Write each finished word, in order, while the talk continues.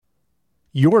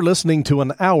You're listening to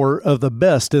an hour of the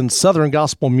best in Southern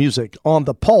gospel music on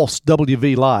the Pulse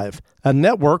WV Live, a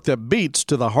network that beats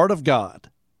to the heart of God.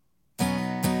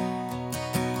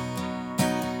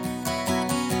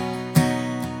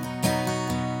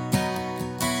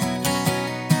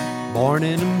 Born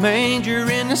in a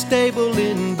manger in a stable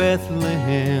in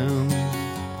Bethlehem.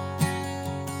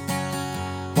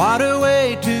 What a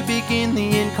way to begin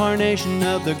the incarnation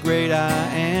of the great I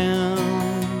Am.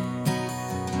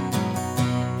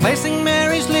 Placing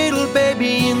Mary's little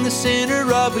baby in the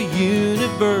center of a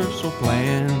universal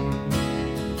plan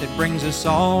that brings us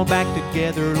all back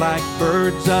together like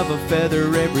birds of a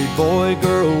feather, every boy,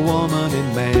 girl, woman,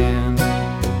 and man.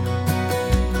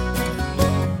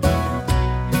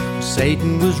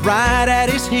 Satan was right at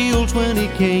his heels when he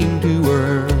came to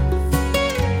earth.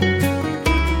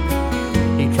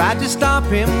 He tried to stop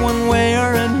him one way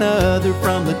or another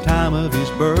from the time of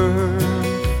his birth.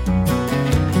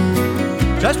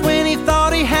 Just when he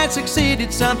thought he had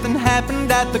succeeded, something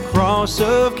happened at the cross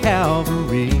of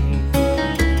Calvary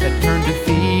that turned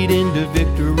defeat into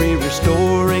victory,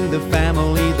 restoring the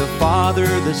family, the Father,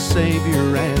 the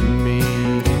Savior, and me.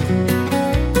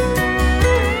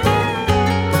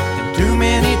 And too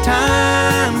many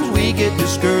times we get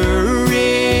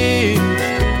discouraged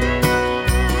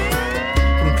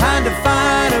from trying to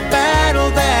fight a battle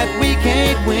that we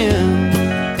can't win.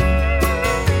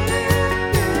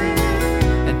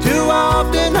 Too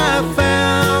often I've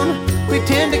found we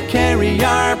tend to carry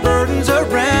our burdens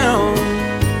around,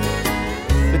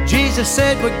 but Jesus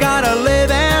said we gotta lay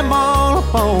them all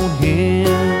upon Him.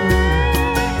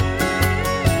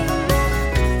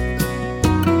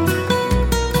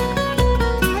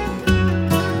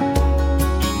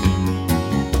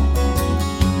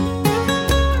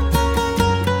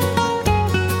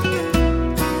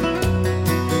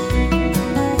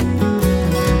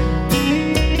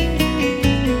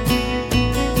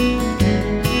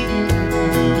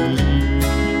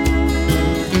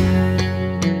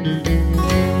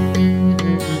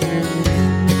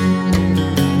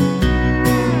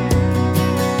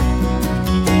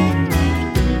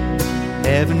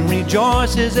 Heaven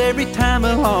rejoices every time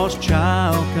a lost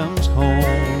child comes home.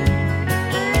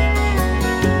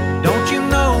 Don't you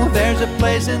know there's a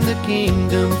place in the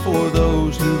kingdom for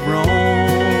those who've roamed?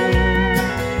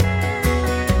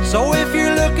 So if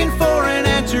you're looking for an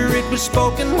answer, it was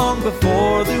spoken long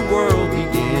before the world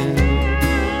began.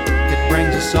 It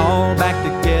brings us all back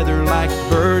together like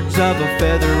birds of a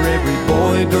feather, every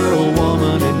boy, girl,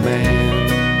 woman, and man.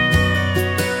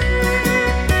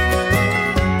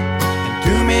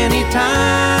 Too many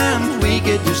times we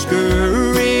get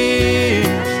discouraged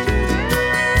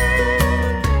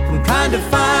from trying to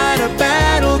fight a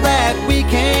battle that we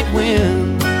can't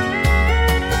win.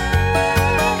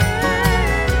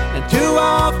 And too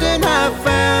often I've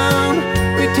found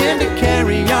we tend to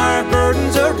carry our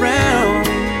burdens around,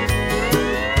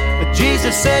 but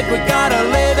Jesus said we gotta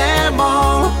lay them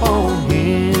all upon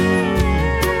Him.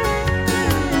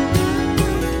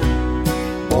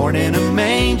 Born in a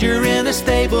manger in a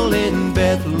stable in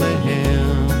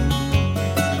Bethlehem.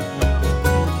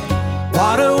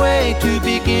 What a way to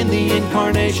begin the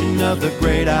incarnation of the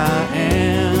great I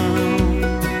Am.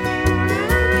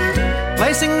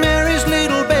 Placing Mary's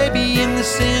little baby in the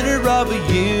center of a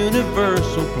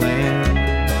universal plan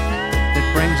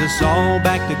that brings us all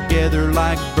back together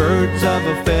like birds of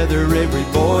a feather, every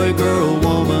boy, girl,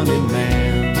 woman, and man.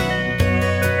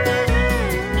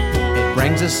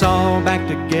 Brings us all back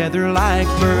together like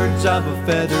birds of a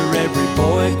feather, every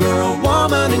boy, girl,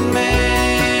 woman, and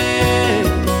man.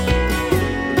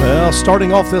 Well,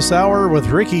 starting off this hour with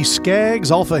Ricky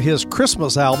Skaggs off of his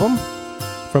Christmas album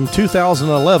from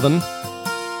 2011,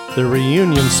 the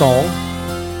reunion song.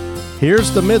 Here's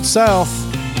the Mid-South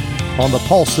on the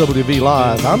Pulse WV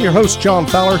Live. I'm your host, John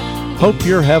Fowler. Hope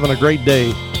you're having a great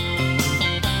day.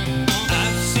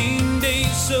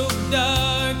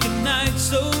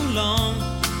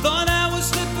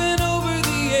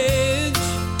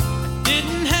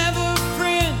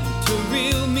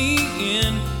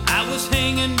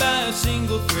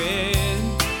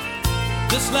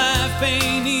 Life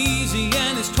ain't easy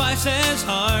and it's twice as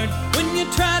hard when you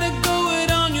try to go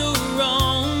it on your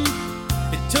own.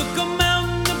 It took a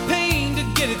mountain of pain to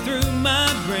get it through my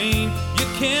brain. You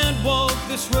can't walk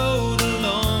this road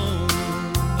alone.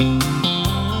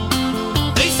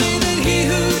 They say that he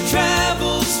who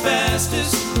travels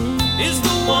fastest is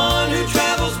the one who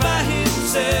travels by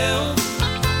himself.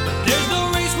 But there's no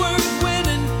race worth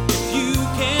winning if you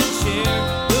can't share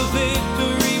the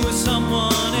victory with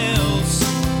someone else.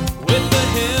 With the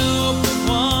help of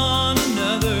one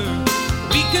another,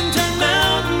 we can turn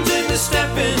mountains into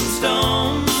stepping stones.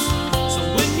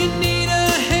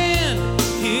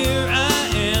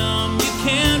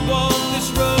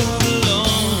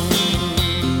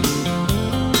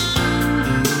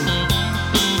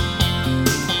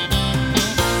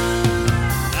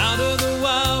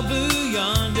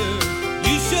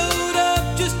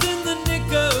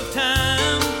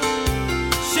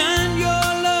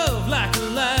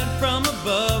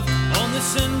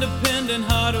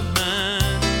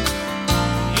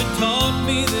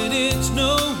 me that it's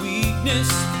no weakness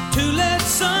to let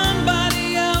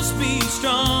somebody else be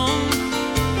strong.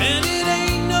 And it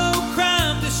ain't no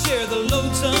crime to share the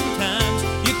load sometimes.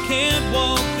 You can't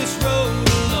walk this road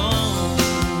alone.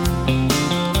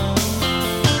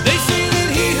 They say that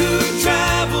he who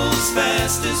travels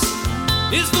fastest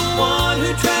is the one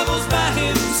who travels by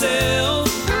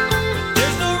himself.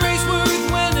 There's no race worth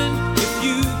winning if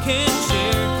you can't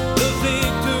share the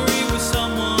victory with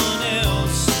someone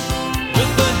else.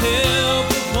 With the help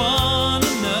of one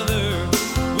another,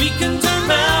 we can turn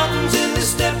mountains into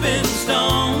stepping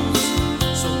stones.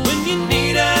 So when you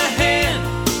need a hand,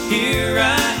 here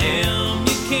I am.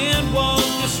 You can't walk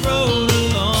this road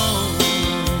alone.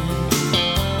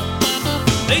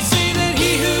 They say that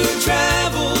he who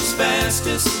travels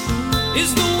fastest is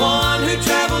the one who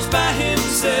travels by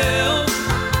himself.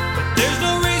 But there's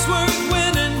no race worth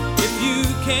winning if you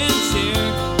can't share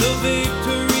the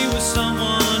victory with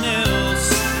someone else.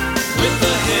 With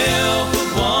the help of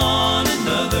one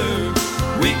another,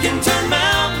 we can turn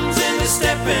mountains into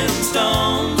stepping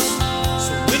stones.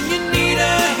 So when you need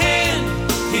a hand,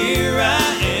 here I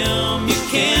am. You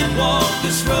can't walk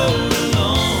this road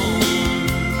alone.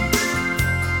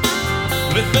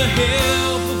 With the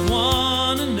help of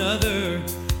one another,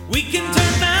 we can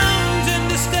turn mountains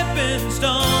into stepping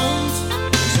stones.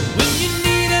 So when you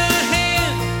need a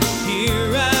hand,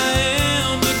 here I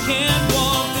am. You can't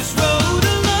walk this road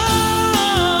alone.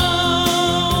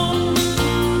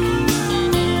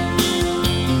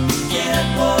 You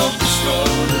can't walk this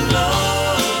road alone.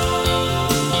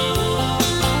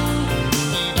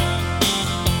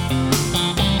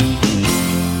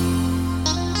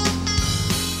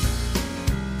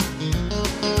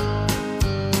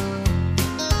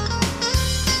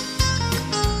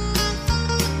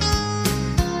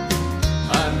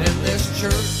 I'm in this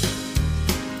church,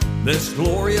 this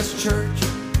glorious church.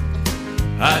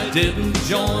 I didn't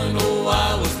join, oh,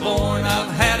 I was born.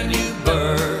 I've had a new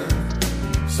birth.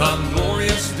 Some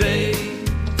glorious day,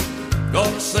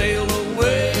 gonna sail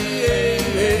away.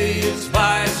 It's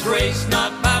by His grace,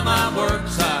 not by my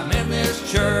works. I'm in this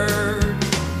church.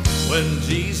 When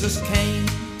Jesus came,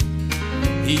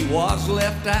 He was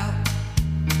left out.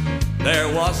 There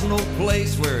was no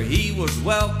place where He was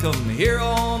welcome here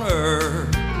on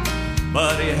earth.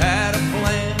 But He had a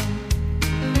plan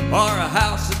for a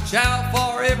house that shall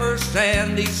forever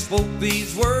stand. He spoke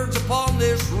these words: upon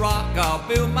this rock I'll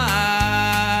build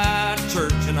my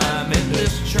church. And I'm in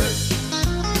this church,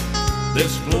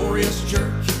 this glorious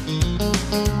church.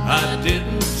 I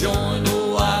didn't join,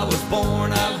 oh, I was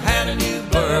born. I've had a new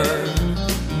birth.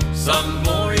 Some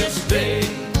glorious day,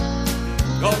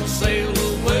 gonna sail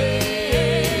away.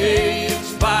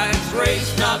 It's by His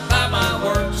grace, not by my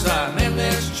works. I'm in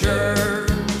this church.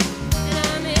 And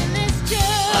I'm in this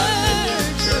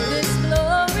church, this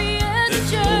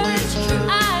glorious church.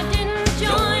 I didn't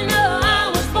join, no,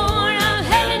 I was born. I've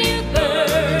had a new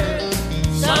birth.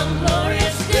 Some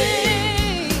glorious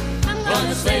day, I'm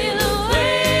gonna sail away.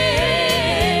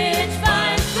 It's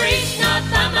by His grace, not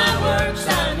by my works.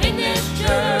 I'm in this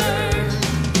church.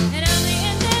 And I'm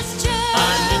in this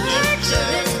church,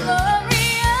 this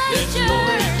glorious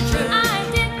church. I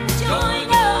didn't join,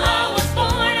 no, I was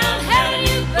born. I've had a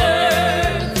new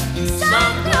birth.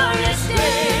 Some glorious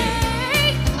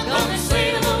day, I'm gonna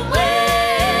sail away.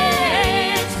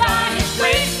 It's by His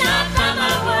grace, not by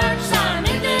my works. I'm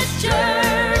in this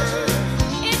church.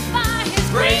 It's by His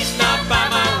grace, not by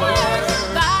my works.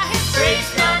 By His grace,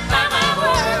 not by my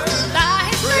works. By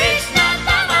His grace, not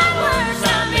by my works.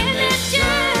 I'm in this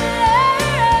church.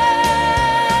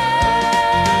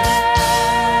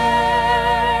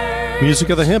 Music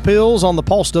of the Hemp Hills on the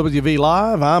Pulse WV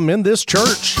Live. I'm in this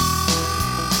church.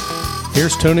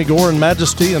 Here's Tony Gore and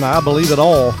Majesty, and I Believe It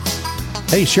All.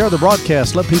 Hey, share the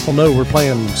broadcast. Let people know we're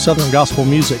playing Southern gospel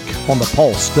music on the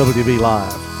Pulse WV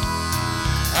Live.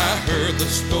 I heard the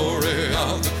story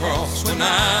of the cross when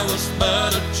I was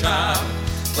but a child,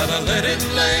 but I let it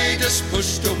lay, just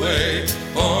pushed away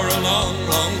for a long,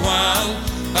 long while,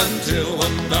 until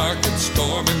one dark and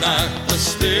stormy night the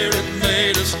Spirit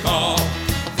made us call.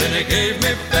 Then He gave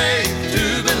me faith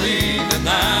to believe, and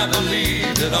I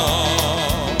believed it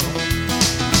all.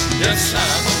 Yes,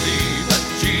 I believe that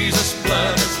Jesus'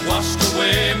 blood has washed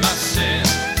away my sin,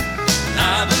 and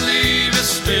I believe His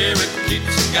Spirit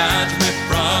keeps and guides me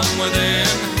from within.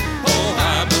 Oh,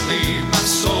 I believe my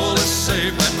soul is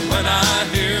saved, and when I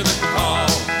hear the call,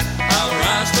 I'll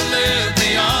rise to live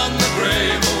beyond the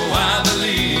grave. Oh, I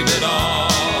believe it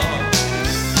all.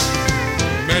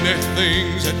 Many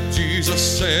things that Jesus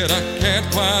said I can't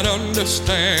quite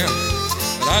understand,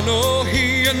 but I know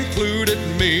He included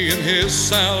me in His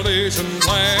salvation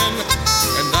plan.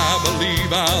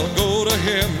 believe I'll go to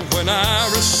him when I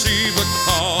receive a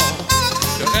call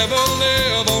to ever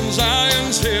live on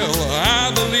Zion's hill.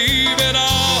 I believe it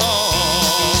all.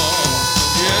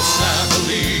 Yes, I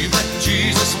believe that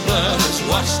Jesus' blood has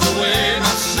washed away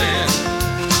my sin,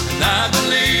 and I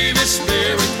believe His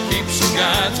Spirit keeps and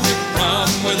guides me from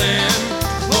within.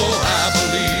 Oh, I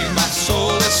believe my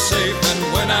soul is safe, and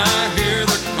when I hear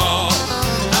the call,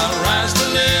 I'll rise to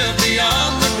live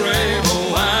beyond the grave.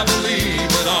 Oh, I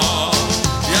believe it all.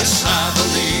 Yes, I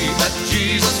believe that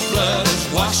Jesus' blood has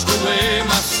washed away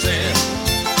my sin,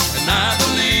 and I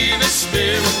believe His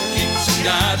Spirit keeps and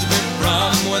guides me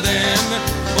from within.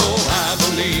 Oh, I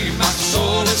believe my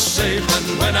soul is safe,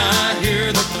 and when I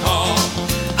hear the call,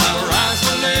 I'll rise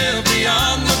to live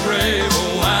beyond the grave.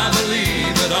 Oh, I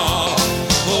believe it all.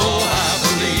 Oh, I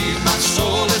believe my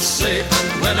soul is safe,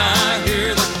 and when I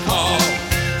hear the call,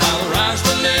 I'll rise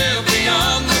to live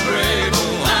beyond the grave.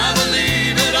 Oh, I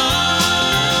believe it all.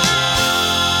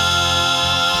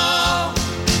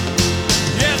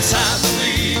 Yes, I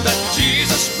believe that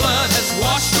Jesus' blood has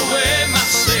washed away my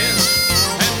sins,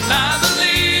 and I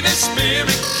believe His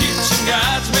Spirit keeps and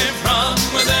guides me from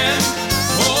within.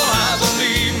 Oh, I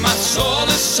believe my soul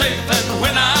is safe, and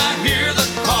when I hear the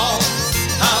call,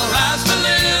 I'll rise to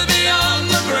live beyond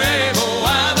the grave. Oh,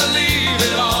 I believe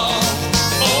it all.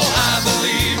 Oh, I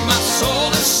believe my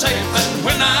soul is safe, and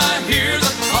when I hear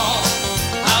the call,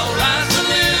 I'll rise to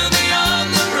live beyond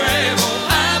the grave. Oh,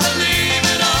 I believe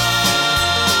it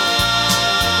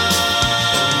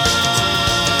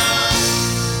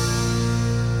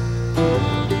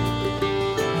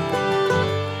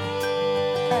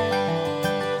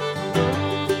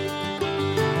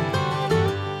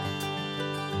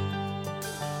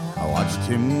I watched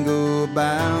him go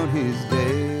about his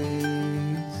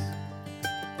days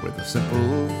with a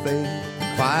simple faith,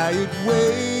 quiet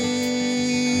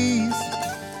ways.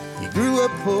 He grew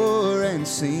up poor and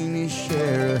seen his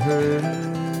share of hurt.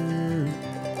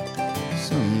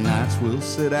 Some nights we'll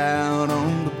sit out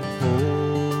on the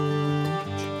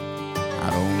porch. I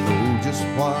don't know just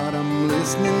what I'm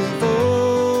listening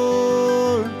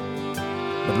for,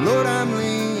 but Lord, I'm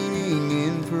leaning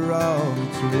in for all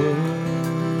it's worth.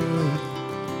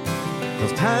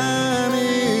 'Cause time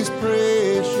is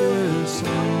precious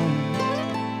on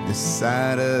this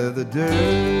side of the dirt.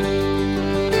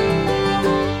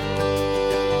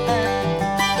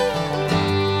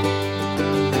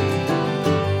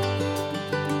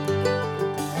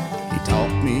 He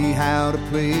taught me how to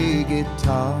play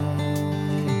guitar,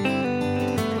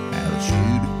 how to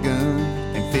shoot a gun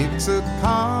and fix a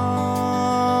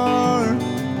car,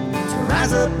 to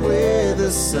rise up with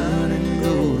the sun and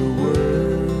go to work.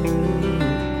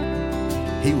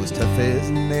 He was tough as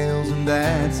nails, and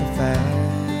that's a fact.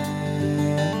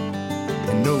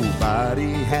 And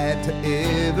nobody had to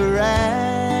ever ask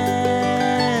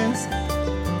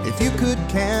if you could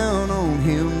count on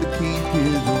him to keep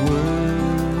his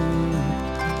word.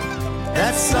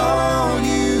 That's all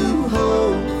you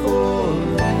hope for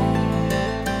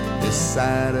this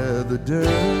side of the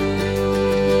dirt.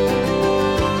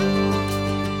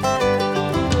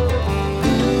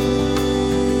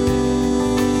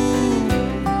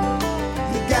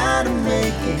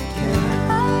 Make it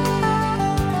count.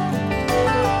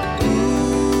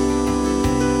 Ooh,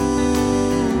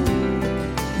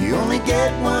 you only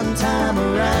get one time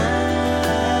around.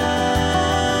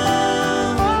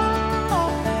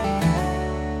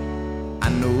 I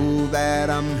know that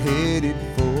I'm headed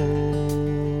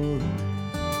for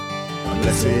a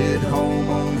blessed home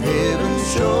on heaven's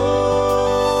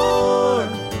shore,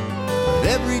 but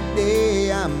every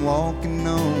day I'm walking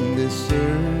on this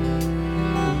earth.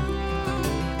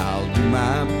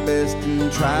 My best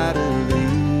and try to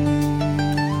leave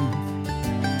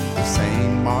the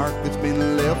same mark that's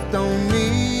been left on me,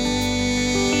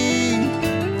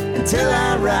 until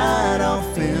I ride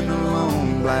off in a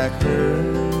long black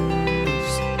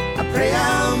hearse. I pray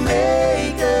I'll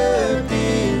make a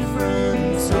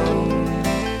difference on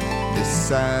this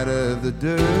side of the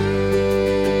dirt.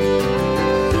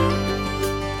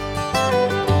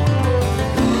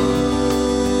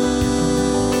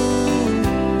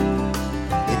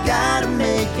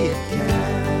 Make it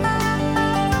count.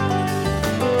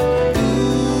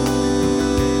 Ooh,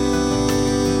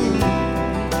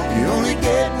 you only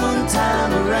get one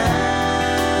time around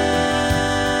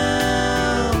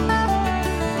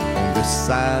on this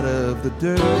side of the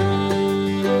dirt.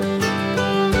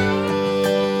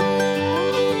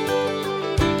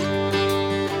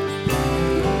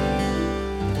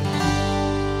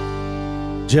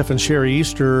 Jeff and Sherry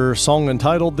Easter, song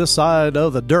entitled This Side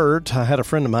of the Dirt. I had a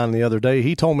friend of mine the other day.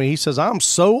 He told me, he says, I'm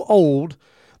so old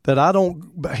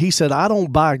that he said, I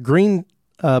don't buy green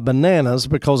bananas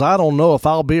because I don't know if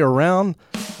I'll be around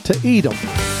to eat them.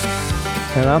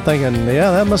 And I'm thinking,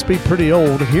 yeah, that must be pretty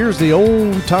old. Here's the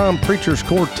Old Time Preachers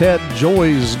Quartet.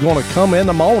 Joy's going to come in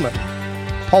the morning.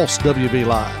 Pulse WB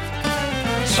Live.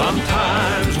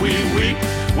 Sometimes we weep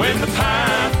when the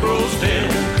path grows dim,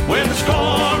 when the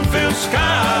storm-filled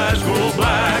skies grow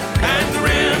black and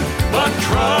grim. But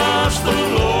trust the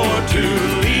Lord to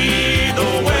lead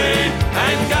the way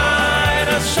and guide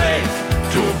us safe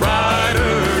to a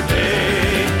brighter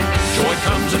day. Joy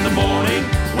comes in the morning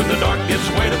when the dark gives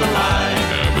way to the light.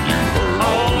 Haven't you heard?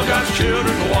 All of God's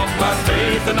children walk by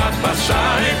faith and not by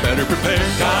sight. Better prepare,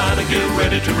 gotta get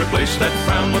ready to replace that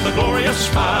frown with a glorious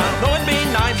smile. Though it be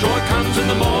night, joy comes in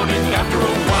the morning after a while.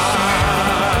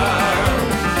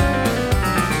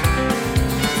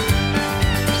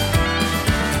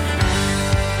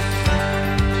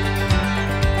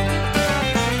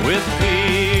 With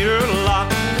Peter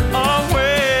locked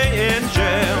away in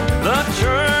jail, the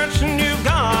church knew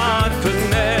God could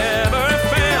never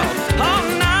fail. All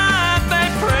night they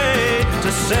prayed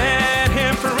to set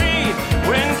him free.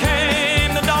 When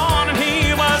came the dawn and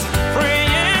he was free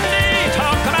indeed.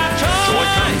 Talk about joy. Joy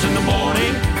comes in the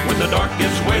morning when the dark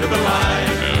gives way to the light.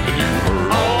 Haven't you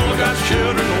heard? All of God's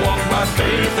children walk by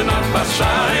faith and not by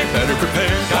sight. Better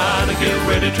prepare, gotta get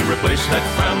ready to replace that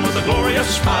frown with a glorious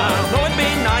smile. Though it be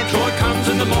night, joy comes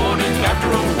in the morning after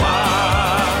a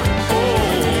while.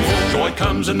 Oh, joy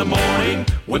comes in the morning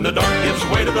when the dark gives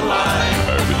way to the light.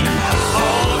 Haven't you heard?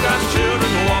 All of God's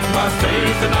children walk by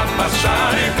faith and not by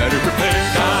sight. Better prepare,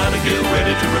 gotta get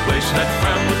ready to replace that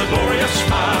frown with a glorious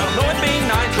smile. Though it be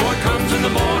night, joy comes in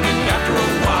the morning after a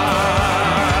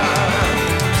while.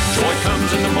 Joy comes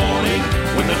in the morning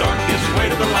when the dark gives way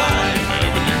to the light.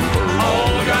 Haven't you heard?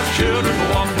 All of God's children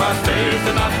walk by faith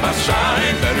and not by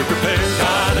sight. Better prepare,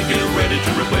 gotta get ready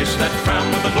to replace that frown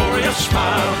with a glorious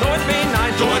smile. Though it be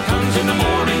night, joy comes in the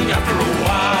morning after a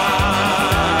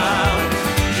while.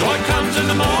 Joy comes in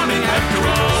the morning after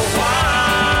a while.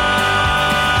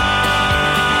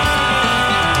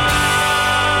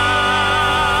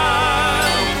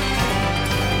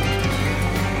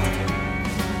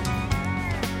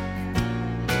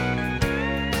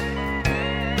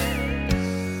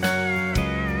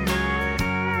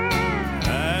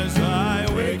 As I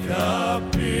wake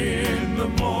up in the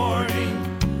morning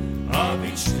of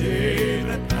each day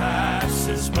that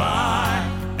passes by,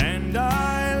 and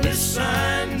I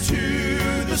listen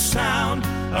to the sound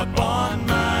upon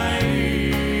my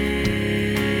ear,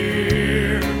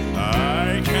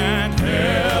 I can't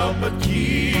help but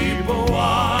keep a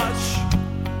watch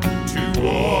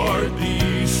toward the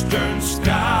eastern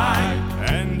sky,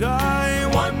 and I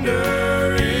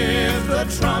wonder if the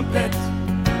trumpet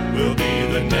will be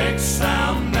the next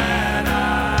sound that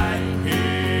I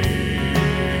hear.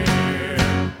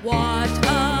 What a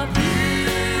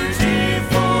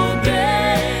Beautiful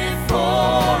day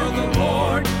for the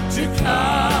Lord to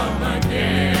come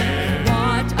again.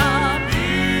 what a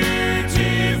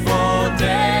Beautiful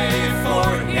day for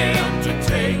him to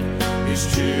take his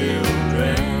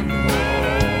children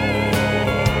home.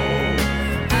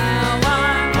 how I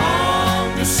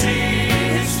Long to see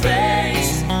his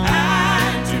face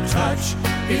and to touch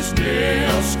his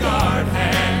nail-scarred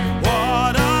hand.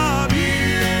 What a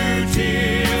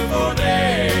beautiful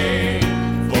day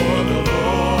for the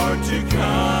Lord to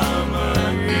come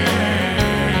again.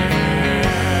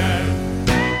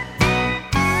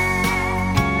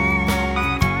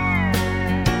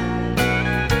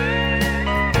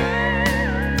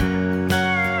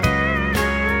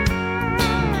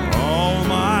 All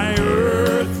my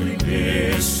earthly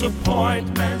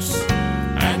disappointments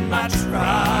and my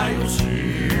trials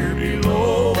here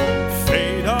below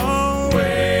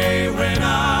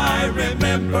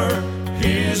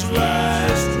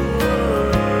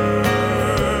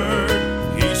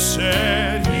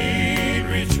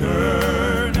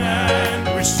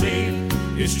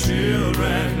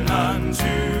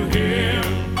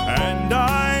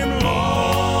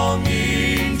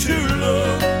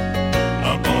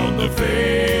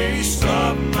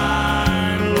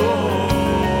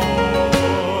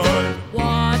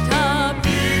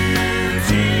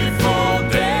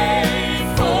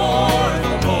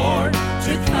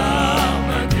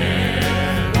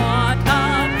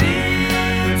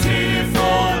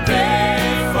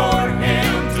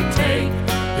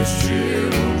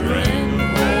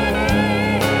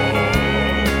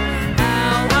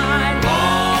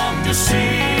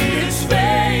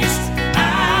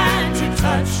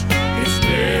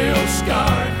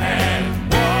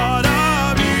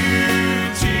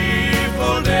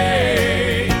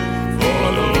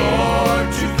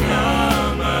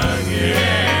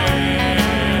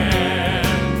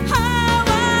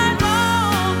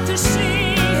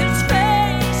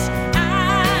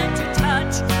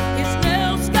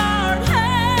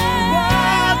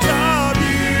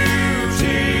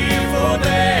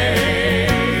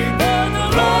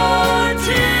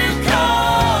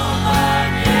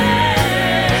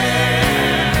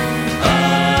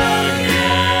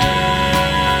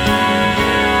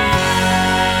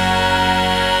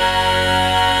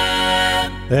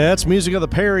That's music of the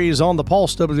Perrys on the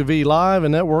Pulse WV Live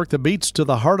and Network that beats to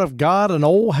the heart of God, an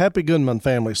old Happy Goodman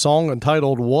family song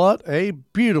entitled What a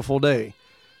Beautiful Day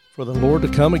for the Lord to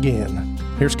Come Again.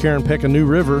 Here's Karen Peck, A New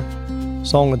River,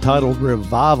 song entitled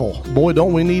Revival. Boy,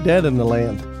 don't we need that in the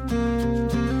land.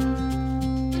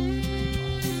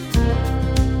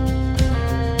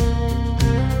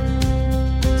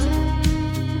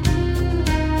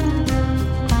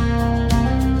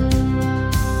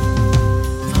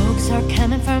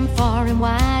 Far and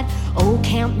wide, old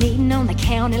camp meeting on the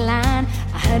county line.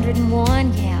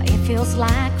 101, yeah, it feels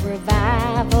like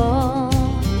revival.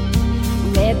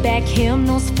 Redback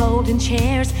hymnals, folding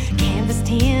chairs, canvas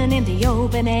tin in the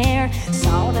open air,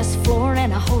 sawdust floor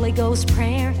and a Holy Ghost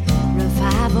prayer.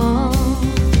 Revival.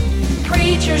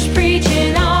 Preachers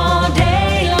preaching all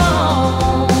day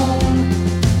long.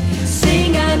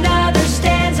 Sing another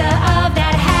stanza of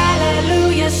that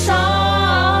hallelujah song.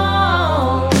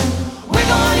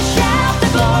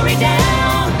 Glory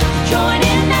down, join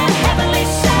in that heavenly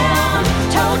sound,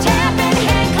 toe tapping,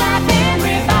 hand clapping,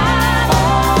 revival.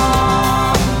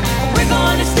 We're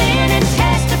gonna stand and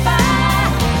testify,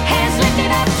 hands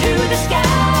lifted up to the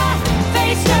sky,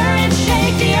 face stir and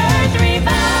shake the earth,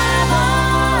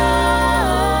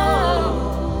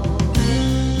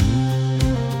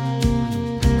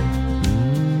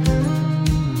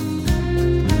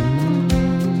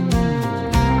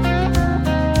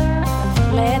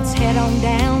 Let's head on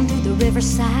down to the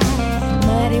riverside,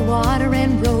 muddy water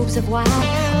and robes of white.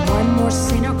 One more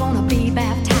sinner gonna be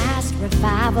baptized,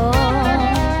 revival.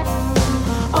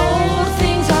 Old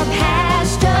things are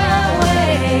passed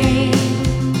away.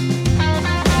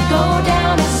 Go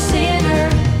down a sinner,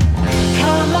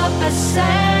 come up a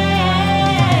saint.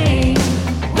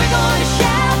 We're gonna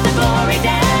shout the glory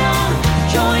down,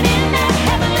 join in that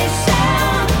heavenly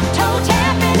sound, toe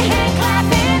tapping, hand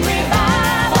clapping,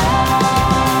 revival.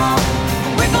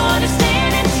 We're gonna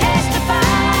stand and testify,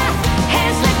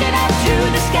 hands lifted up to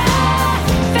the sky,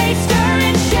 face stir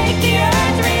and shake the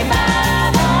earth,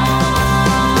 revival.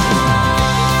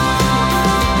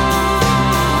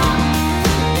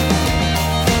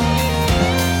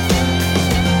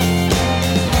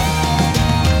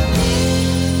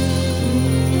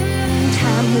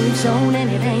 Time moves on and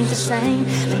it ain't the same.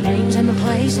 The names and the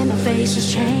place and the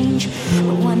faces change,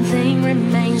 but one thing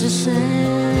remains the same.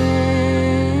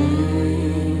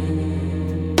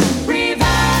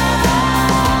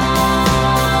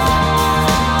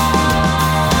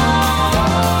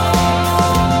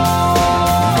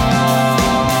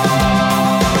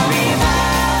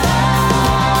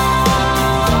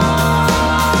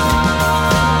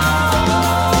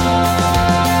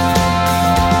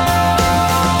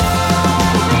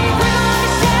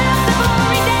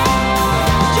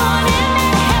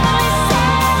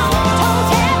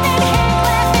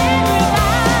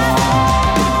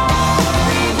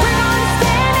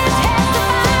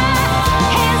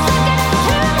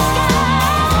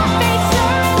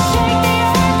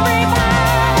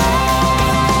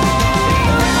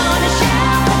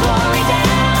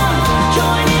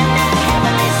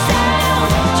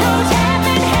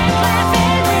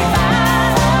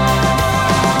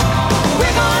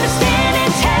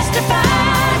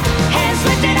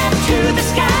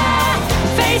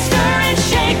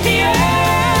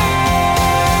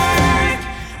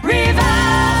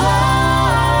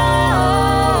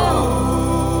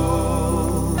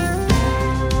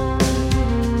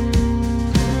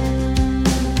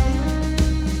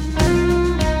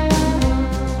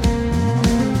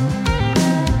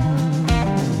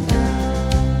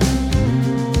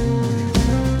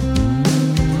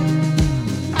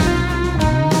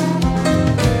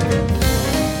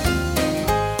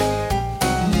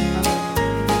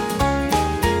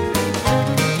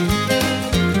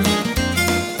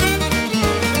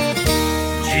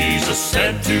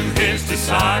 Said to his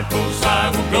disciples, I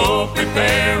will go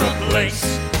prepare a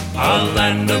place, a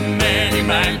land of many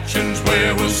mansions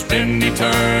where we'll spend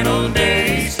eternal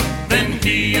days. Then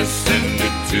he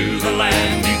ascended to the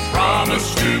land he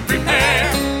promised to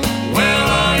prepare. Well,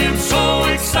 I am so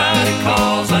excited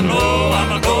cause I know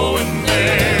I'm a-going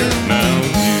there. Now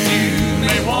you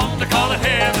may want to call it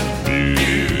heaven,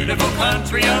 beautiful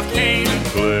country of Canaan,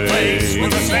 place where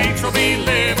the saints will be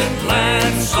living,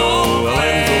 land so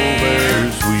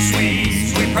glad,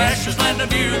 sweet, precious land of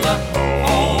Beulah,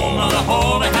 home of the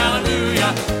holy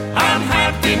hallelujah. I'm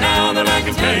happy now that I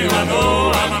can tell you I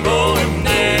know I'm going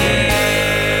there.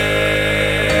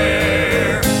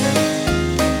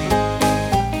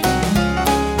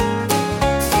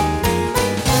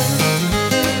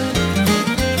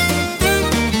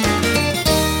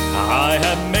 I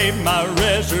have made my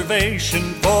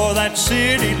reservation for that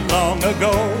city long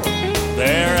ago.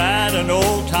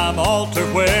 I'm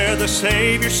altered where the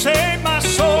Savior saved my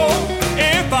soul.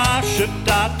 If I should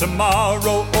die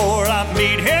tomorrow or I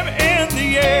meet him in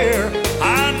the air,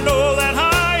 I know that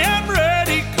I am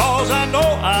ready, cause I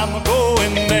know I'm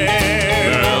going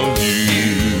there. Now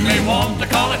you may want to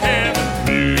call it heaven,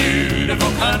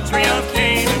 beautiful country of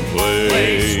Canaan,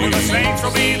 place where the saints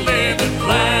will be living,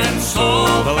 land so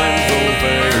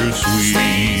fair,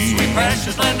 sweet, sweet,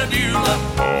 precious land of Beulah,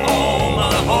 home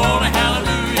of the holy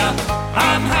hallelujah.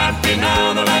 I'm happy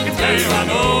now that I can tell you I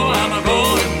know I'm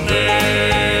going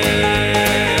there.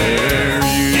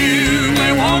 You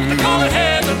may want to call it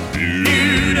heaven,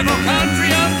 beautiful country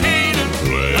of Canaan,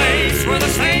 place where the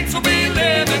saints will be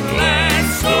living, land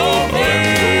so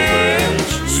fair,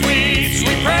 sweet,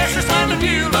 sweet, precious land of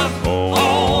Beulah,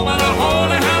 home of the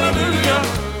holy hallelujah.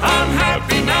 I'm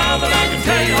happy now that I can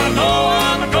tell you I know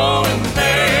I'm going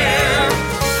there.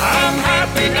 I'm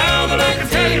happy now that I can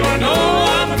tell you I know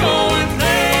I'm going there.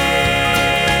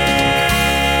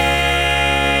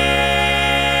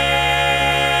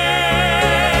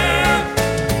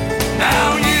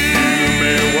 Now you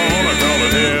may wanna call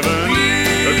it heaven,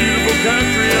 a beautiful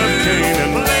country of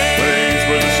Canaan, place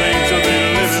where the saints will be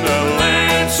living, a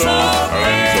land so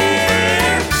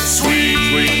fair, sweet,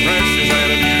 sweet, precious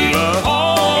land of Beulah,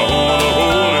 home of the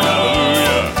holy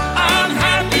hallelujah. I'm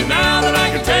happy now that I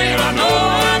can tell you I know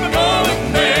I'm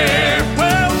going there.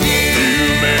 Well,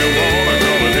 you may wanna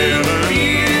call it heaven,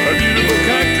 a beautiful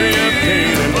country of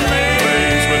Canaan,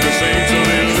 place where the saints will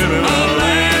be living, a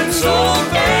land so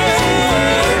fair,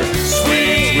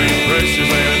 sweet, sweet, precious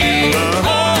land of Beulah,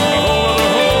 home of the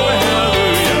holy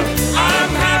hallelujah.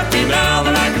 I'm happy now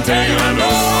that I can tell you I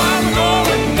know I'm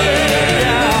going there.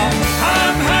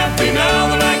 I'm happy now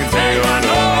that I can tell you I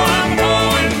know I'm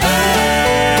going there.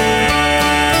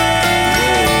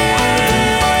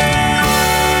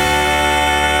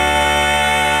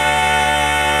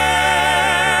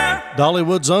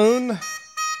 Dollywood's own,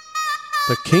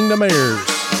 the Kingdom Heirs.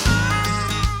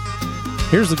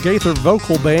 Here's the Gaither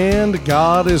Vocal Band,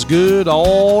 God is Good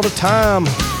All the Time,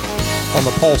 on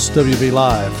the Pulse WV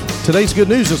Live. Today's good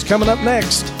news is coming up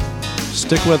next.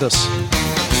 Stick with us.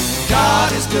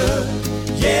 God is good,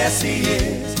 yes He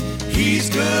is. He's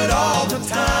good all the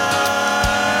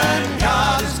time.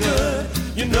 God is good,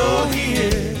 you know He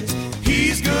is.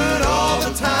 He's good all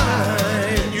the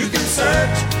time. You can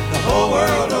search the whole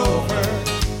world over,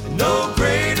 no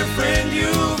greater friend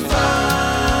you'll find.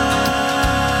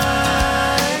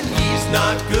 He's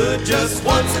not good just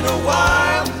once in a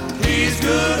while, He's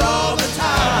good all the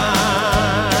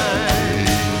time.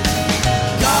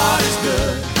 God is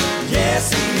good,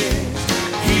 yes He is.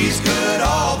 He's good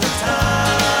all the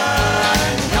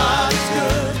time. God is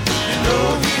good, you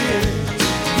know He is.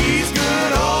 He's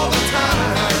good all the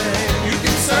time. You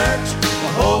can search the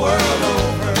whole world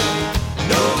over,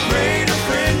 no greater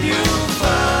friend you'll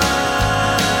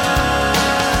find.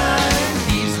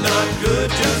 He's not good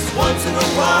just once in a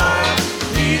while,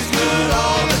 He's good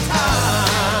all the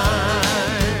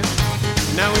time.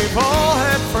 Now we've all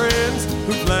had friends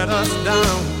who've let us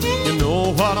down. You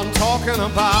know what I'm talking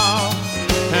about.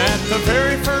 At the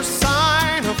very first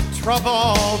sign of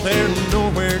trouble, they're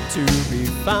nowhere to be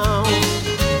found.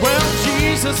 Well,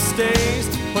 Jesus stays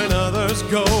when others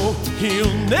go.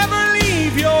 He'll never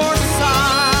leave your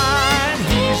side.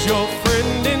 He's your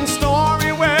friend in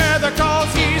stormy weather,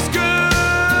 'cause He's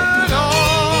good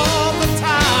all the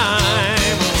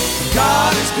time.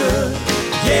 God is good,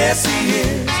 yes He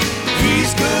is.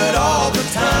 He's good all the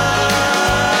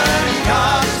time.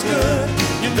 God is good,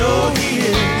 you know He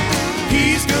is.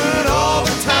 He's good all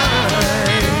the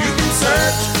time. You can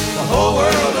search the whole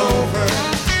world over,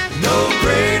 no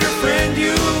greater friend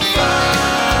you'll find.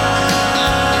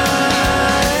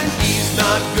 He's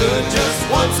not good just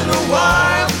once in a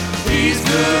while, He's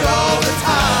good all the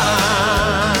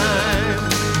time.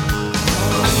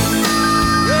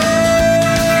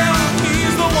 Well,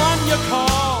 He's the one you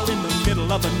call in the middle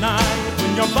of the night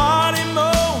when your body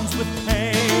moans with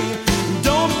pain.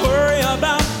 Don't worry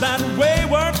about that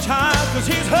wayward child, 'cause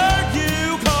He's heard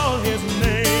you call His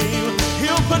name.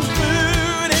 He'll put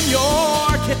food in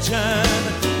your kitchen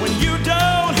when you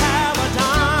don't have a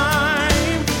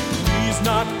dime. He's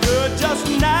not good just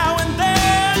now and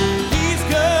then, He's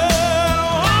good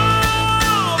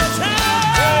all the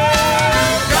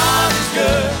time. God is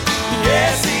good,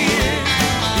 yes He is.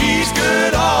 He's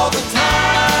good all the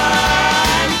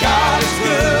time. God is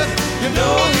good, you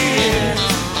know He is.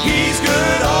 He's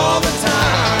good all the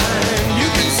time. You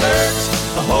can search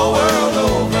the whole world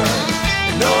over,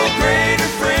 no greater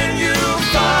friend you'll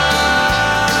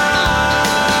find.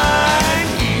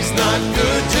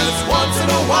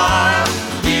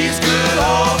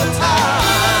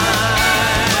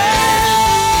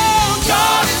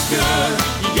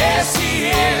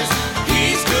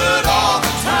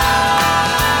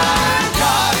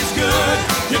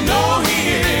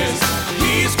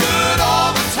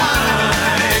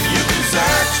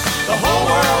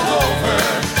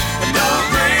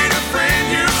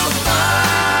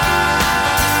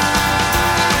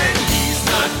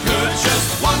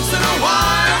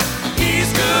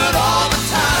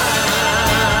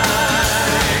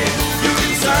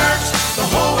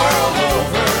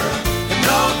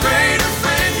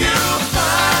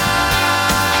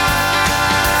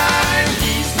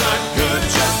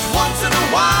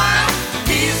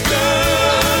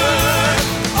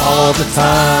 the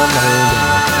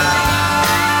time.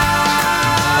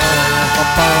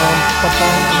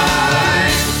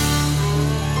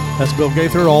 That's Bill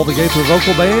Gaither, all the Gaither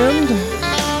Vocal Band.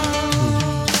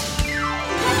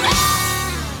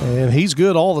 And he's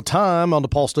good all the time on the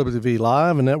Pulse WV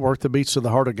Live, a network that beats to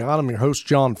the heart of God. I'm your host,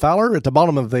 John Fowler. At the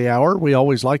bottom of the hour, we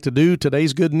always like to do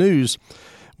today's good news,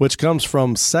 which comes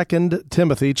from 2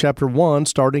 Timothy chapter 1,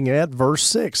 starting at verse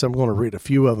 6. I'm going to read a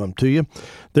few of them to you.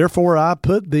 Therefore I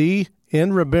put thee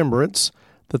in remembrance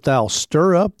that thou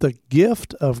stir up the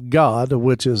gift of God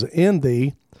which is in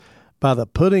thee by the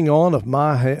putting on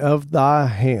of thy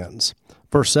hands.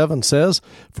 Verse 7 says,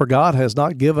 For God has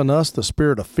not given us the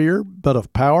spirit of fear, but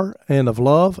of power and of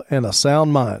love and a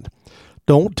sound mind.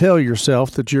 Don't tell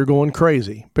yourself that you're going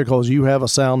crazy because you have a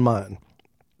sound mind.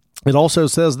 It also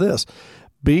says this,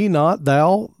 Be not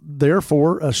thou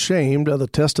therefore ashamed of the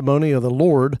testimony of the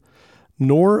Lord,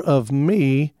 nor of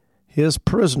me his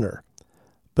prisoner,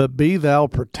 but be thou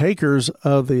partakers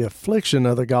of the affliction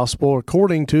of the gospel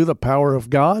according to the power of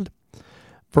God.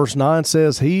 Verse 9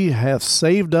 says, He hath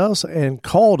saved us and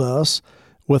called us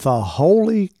with a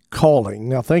holy calling.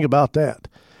 Now think about that.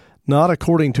 Not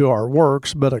according to our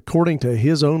works, but according to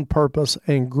His own purpose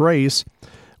and grace,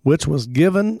 which was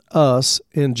given us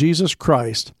in Jesus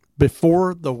Christ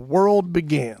before the world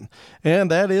began. And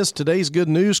that is today's good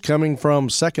news coming from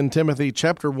 2 Timothy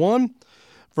chapter 1,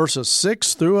 verses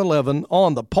 6 through 11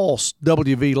 on the Pulse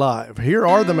WV Live. Here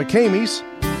are the McCameys.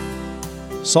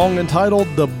 Song entitled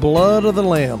The Blood of the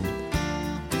Lamb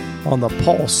on the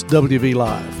Pulse WV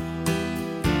Live.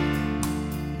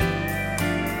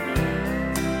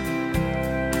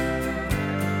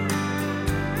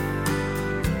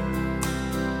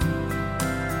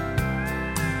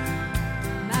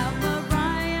 Mount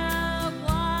Moriah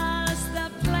was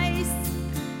the place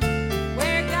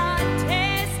where God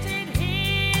tested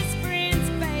his friend's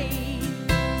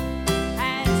faith.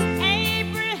 As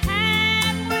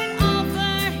Abraham would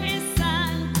offer his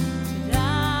son to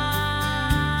die.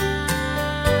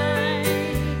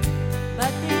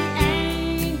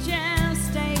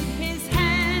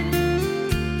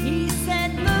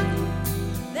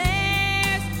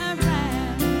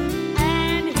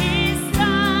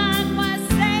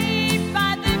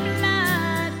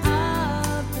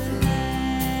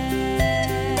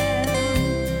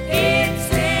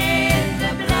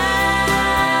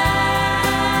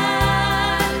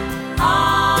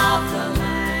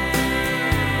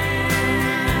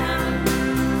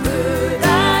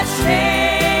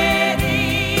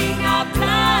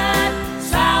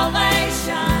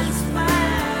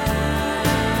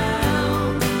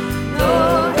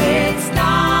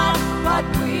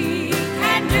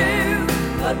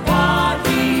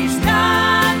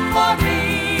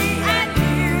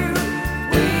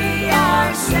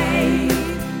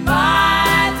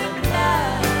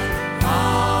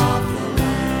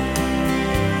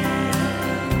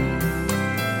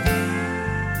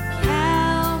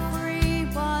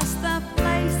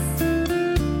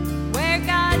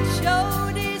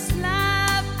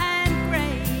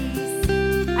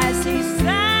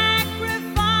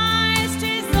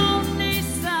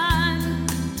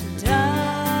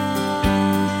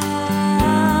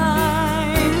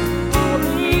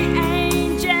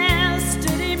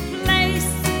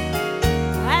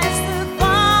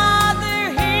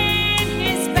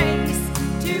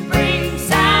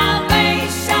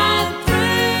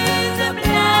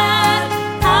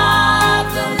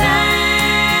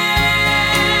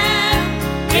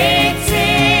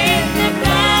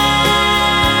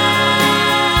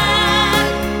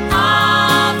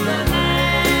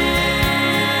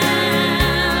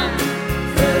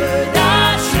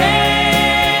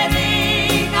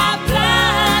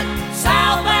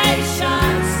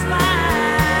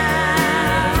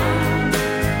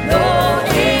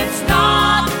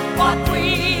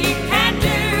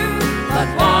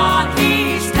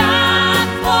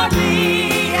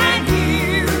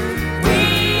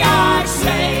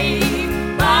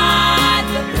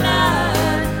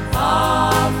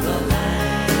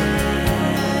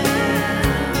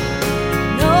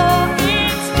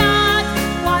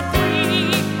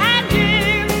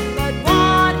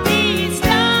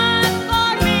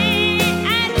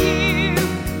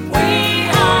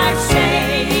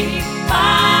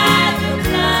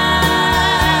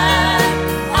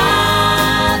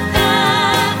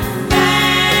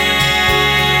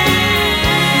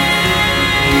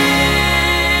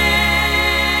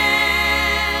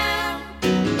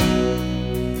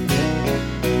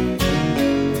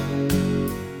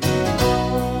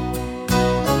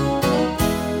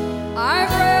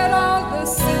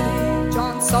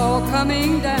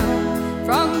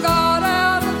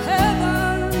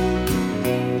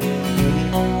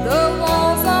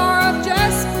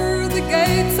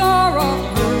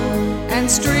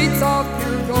 streets of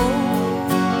pure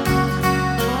gold.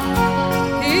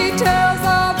 He tells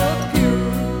of a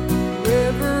pure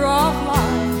river of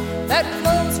life that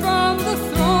flows from the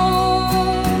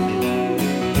throne.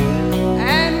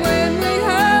 And when we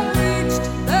have reached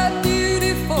that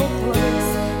beautiful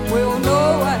place, we'll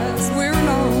know as we're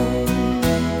known.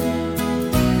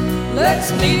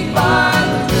 Let's meet by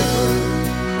the river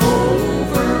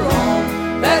over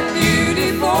on that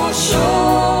beautiful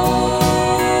shore.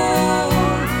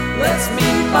 Let's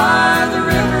meet by the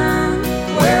river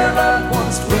where loved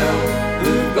ones dwell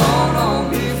who've gone on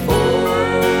before.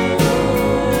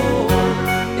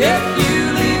 If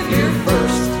you leave here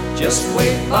first, just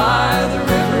wait by the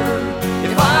river.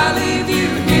 If I leave you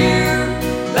here,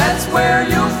 that's where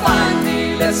you'll find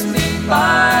me. Let's meet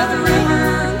by the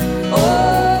river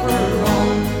over on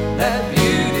that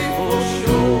beautiful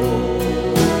shore.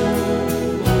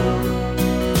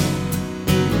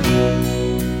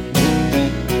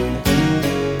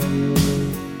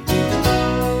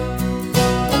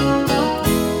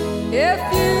 If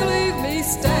you leave me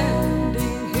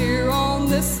standing here on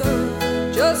this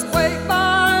earth, just wait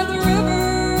by the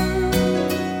river.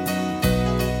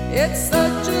 It's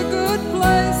such a good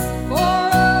place for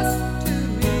us to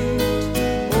meet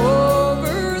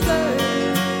over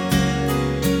there.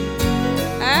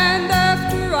 And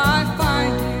after I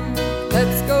find you,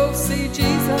 let's go see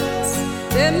Jesus.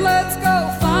 Then let's go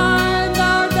find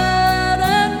our dad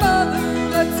and mother.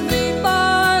 Let's meet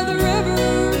by the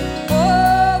river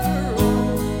over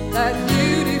on that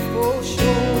beautiful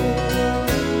shore.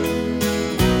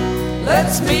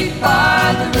 Let's meet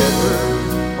by the river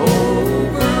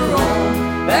over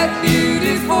on that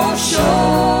beautiful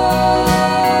shore.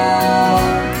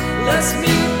 Let's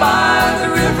meet by the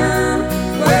river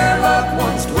where loved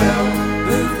ones dwell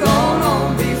who've gone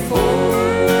on before.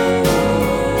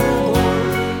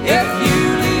 If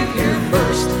you leave here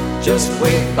first, just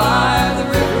wait by the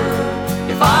river.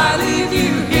 If I leave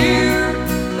you here,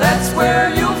 that's where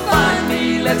you'll find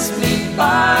me. Let's meet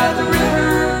by the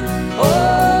river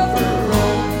over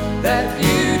on that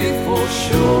beautiful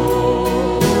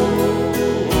shore.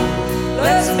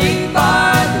 Let's meet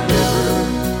by the river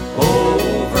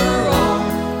over on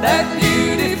that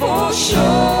beautiful shore.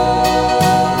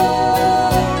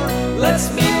 Let's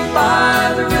meet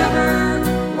by the river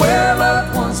where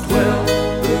loved ones dwell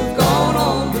who've gone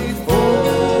on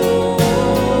before.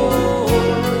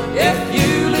 If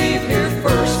you leave here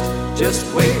first, just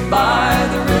wait by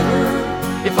the river.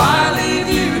 If I leave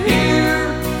you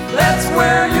here, that's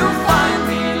where you'll find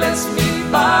me. Let's meet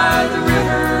by the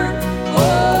river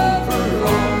over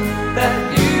on that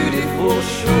beautiful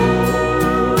shore.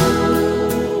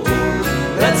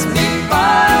 Let's meet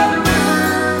by the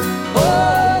river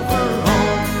over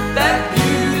on that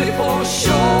beautiful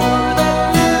shore,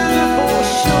 that beautiful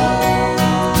shore.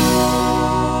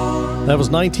 That was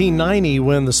 1990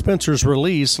 when the Spencers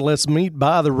released Let's Meet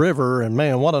by the River, and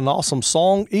man, what an awesome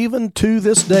song, even to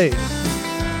this day.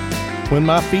 When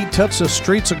My Feet Touch the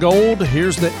Streets of Gold,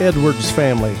 here's the Edwards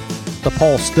family, the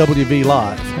Pulse WV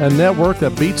Live, a network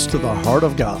that beats to the heart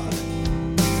of God.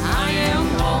 I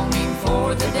am longing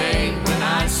for the day when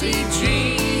I see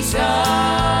Jesus,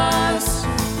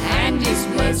 and His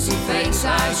blessed face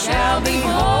I shall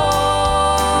behold.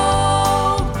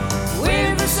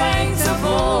 With the saints of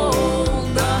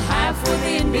old, the half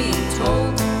within me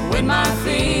told, when my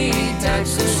feet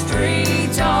touch the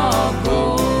streets of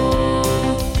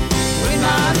gold. When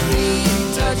my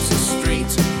feet touch the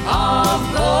streets of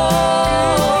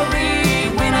glory,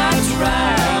 when I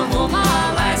travel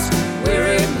my last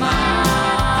weary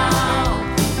mile,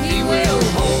 He will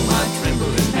hold my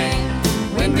trembling hand.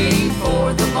 When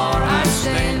before the bar I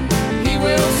stand, He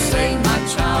will say, my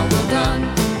child, well done.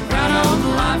 Crown of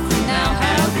life we now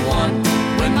have won.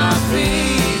 When my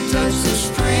feet touch the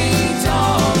streets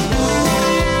of gold.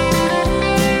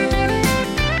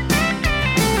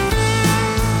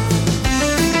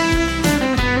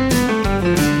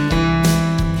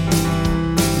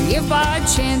 If by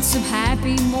chance of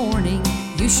happy morning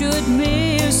you should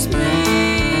miss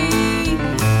me,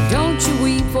 don't you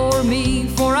weep for me,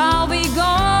 for I'll be gone.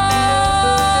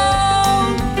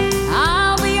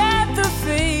 I'll be at the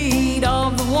feet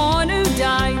of the one who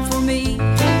died for me,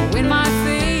 when my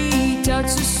feet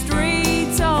touch the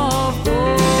streets of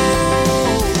gold.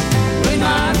 When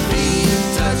my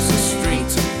feet touch the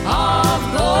streets of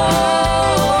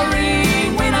glory,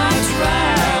 when I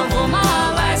travel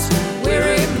my last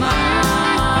weary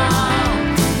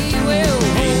mile, He will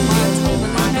hold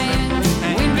my hand.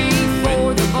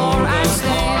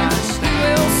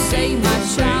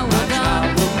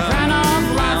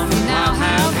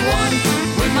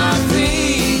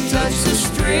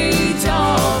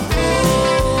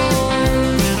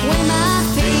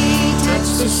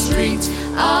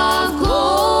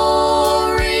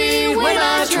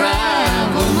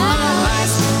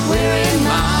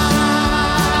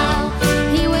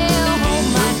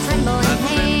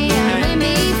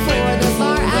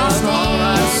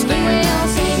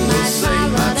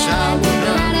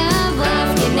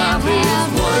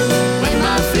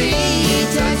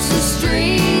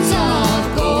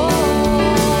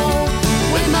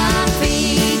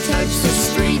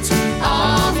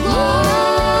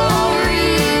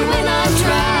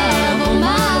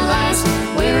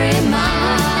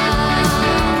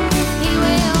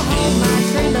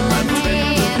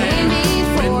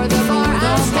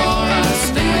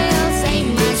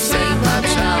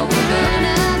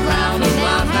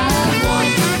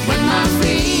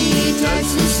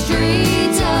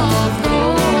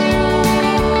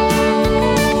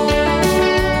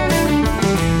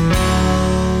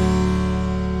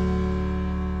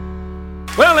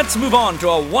 let's move on to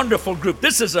a wonderful group.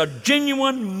 This is a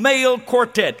genuine male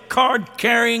quartet,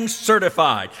 card-carrying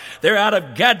certified. They're out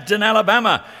of Gadsden,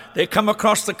 Alabama. They come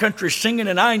across the country singing,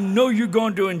 and I know you're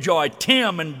going to enjoy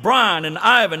Tim and Brian and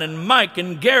Ivan and Mike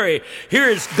and Gary. Here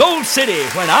is Gold City,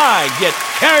 When I Get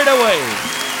Carried Away.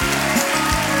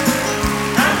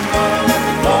 I'm gonna let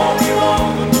the glory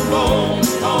roll when the roll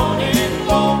is gone and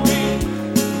lonely.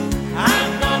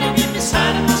 I'm gonna get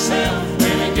beside myself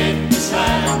when I get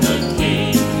beside the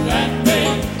King that day.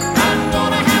 I'm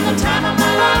gonna have the time of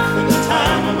my life when the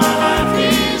time of my life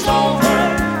is over.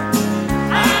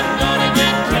 I'm gonna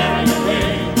get carried away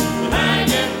when I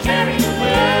get carried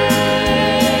away.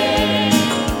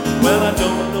 Well, I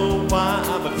don't know why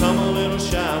I become a little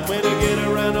shy when I get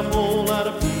around a whole lot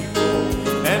of people,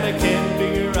 and I can't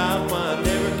figure out why I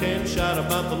never can shout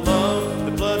about the love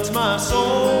that floods my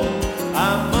soul.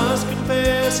 I must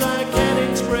confess I can't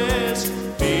express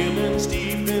feelings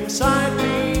deep inside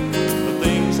me. The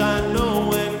things I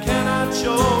know and cannot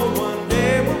show one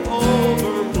day will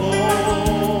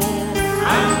overflow.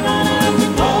 I'm gonna let the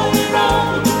glory roll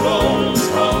when the roll is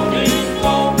rolling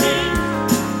glory.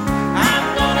 I'm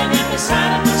gonna get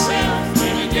beside myself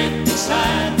when I get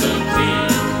beside the King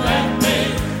that day.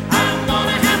 I'm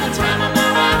gonna have the time of my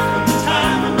life when the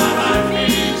time of my life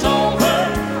is over.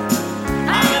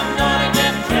 I'm gonna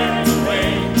get carried away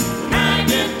when I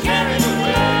get carried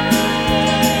away.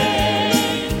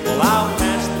 Well, I'll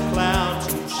pass the clouds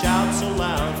and shout so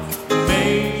loud it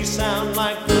may sound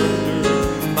like thunder.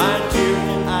 My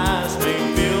tearful eyes may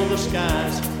fill the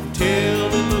skies until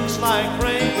it looks like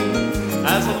rain.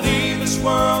 As I leave this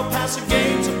world past the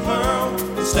gates of pearl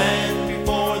and stand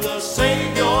before the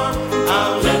Savior,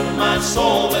 I'll let my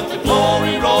soul let the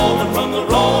glory roll, and from the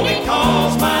roll He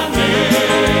calls my name.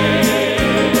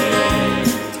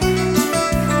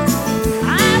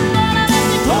 I'm gonna let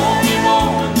the glory roll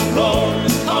when the roll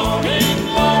is calling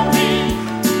glory.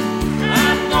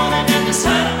 I'm gonna get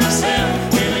beside myself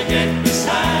when I get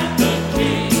beside the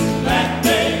King that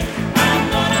day. I'm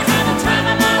gonna have the time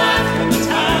of my life when the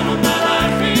time of my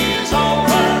life is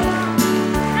over.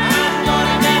 I'm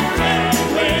gonna get carried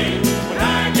away when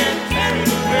I get carried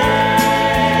away.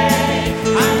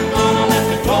 I'm gonna let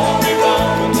the glory roll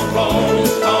when the roll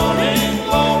is calling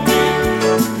glory.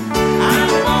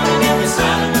 I'm gonna get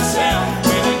beside myself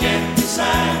when I get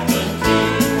beside the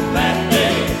King that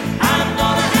day. I'm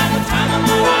gonna have the time of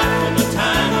my life when the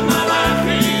time of my life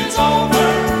is over.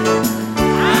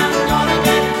 I'm gonna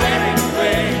get carried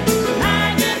away when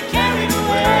I get carried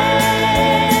away.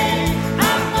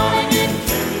 I'm gonna get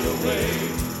carried away,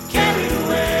 carried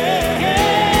away.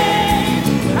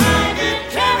 When I get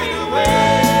carried away.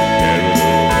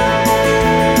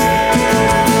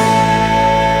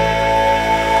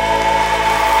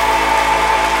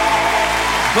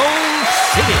 Gold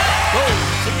City, Gold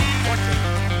City Quartet.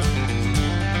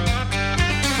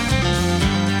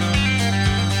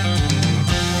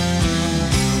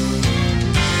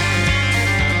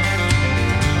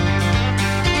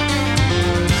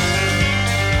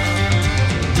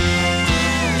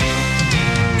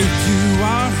 If you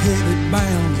are headed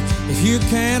bound, if you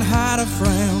can't hide a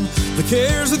frown, the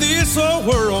cares of this old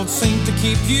world seem to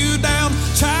keep you down.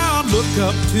 Child, look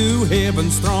up to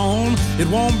heaven's throne. It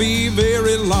won't be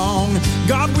very long.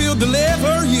 God will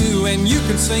deliver you and you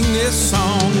can sing this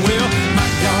song. Well, my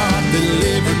God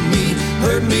delivered me,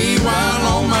 heard me while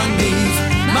on my knees.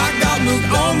 My God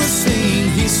moved on the scene,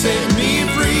 He set me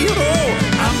free. Oh,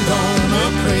 I'm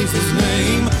gonna praise His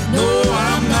name. No,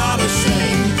 I'm not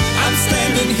ashamed. I'm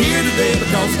standing here today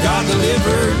because God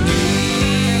delivered me.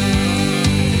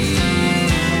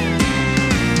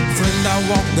 Friend, I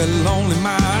walked that lonely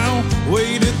mile,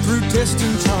 waded through test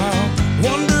and trial,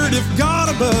 wondered if God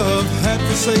above had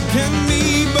forsaken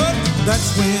me. But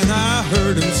that's when I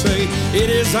heard Him say, it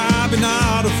is I, be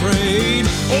not afraid.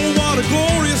 Oh, what a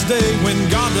glorious day when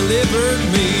God delivered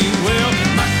me. Well,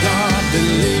 my God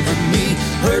delivered me,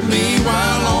 heard me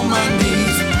while on my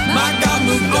knees. My God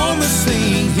moved on the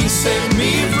scene, He set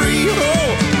me free. Oh,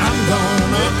 I'm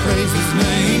gonna praise His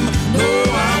name. No,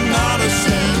 I'm not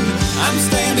ashamed. I'm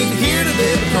standing here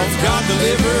today because God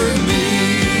delivered me.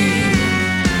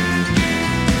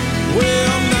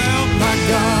 Well, now my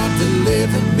God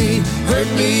delivered me,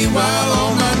 heard me while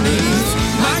on my knees.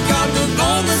 My God moved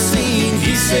on the scene,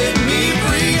 He set me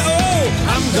free. Oh,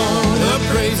 I'm gonna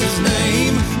praise His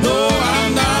name. No,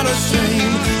 I'm not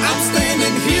ashamed. I'm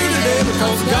standing here today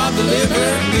because God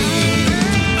delivered me.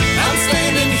 I'm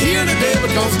standing here today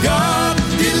because God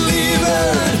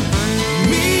delivered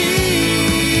me.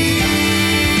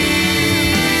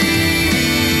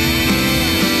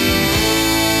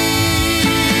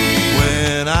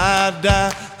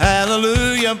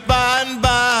 hallelujah, by and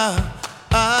by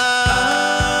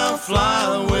I'll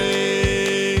fly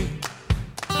away.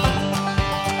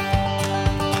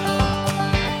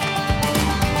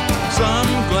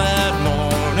 Some glad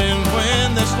morning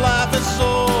when this life is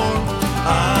sore,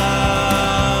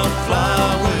 I'll fly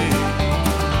away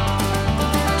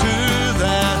to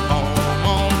that home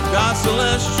on God's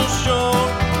celestial shore.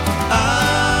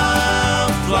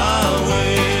 I'll fly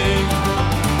away.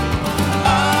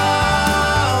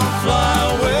 I'll fly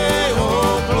away,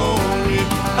 oh glory.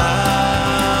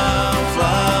 I'll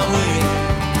fly away.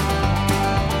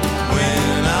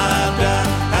 When I die,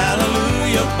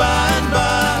 hallelujah, by and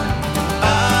by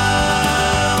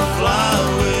I'll fly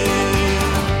away.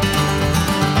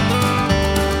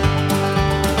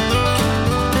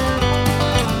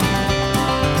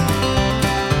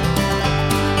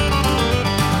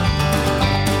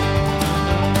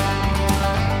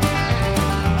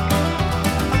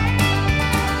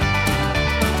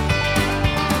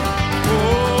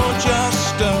 Oh,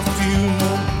 just a few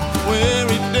more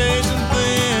weary days and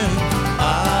then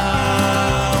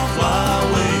I'll fly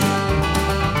away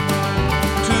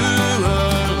to a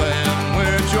land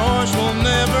where joys will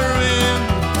never end.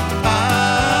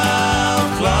 I'll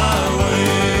fly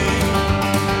away.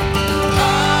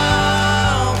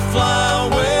 I'll fly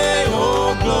away,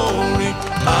 oh glory.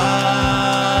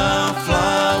 I'll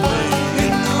fly away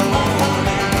in the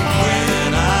morning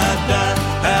when I die.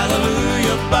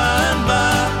 Hallelujah, by and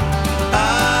by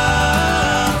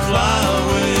I'll fly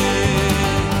away.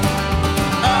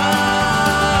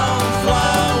 I'll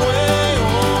fly away,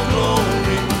 oh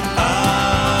glory.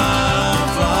 I'll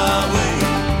fly away.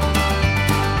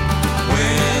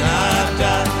 When I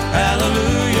die,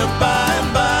 hallelujah, by and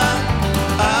by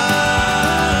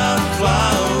I'll fly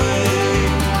away.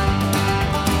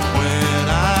 When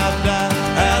I die,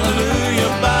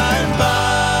 hallelujah, by and by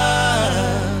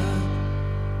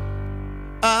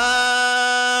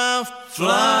I'll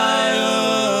fly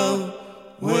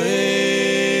away.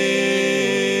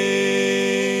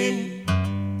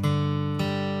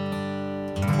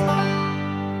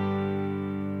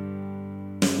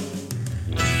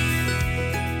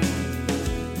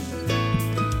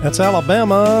 That's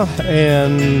Alabama,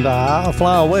 and I'll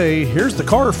fly away. Here's the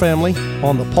Carter Family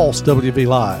on the Pulse WV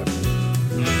Live.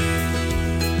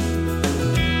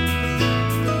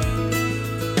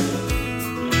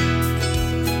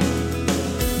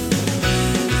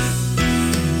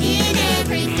 In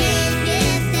everything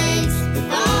give thanks,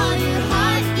 with all your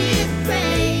heart give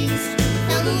praise.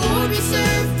 Now the Lord we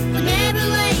serve will never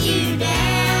let you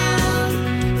down.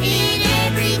 In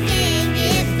everything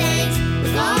give thanks,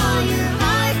 with all your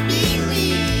heart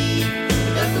believe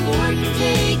that the Lord can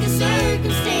take a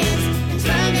circumstance and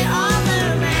turn it all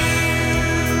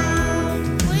around.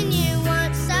 When you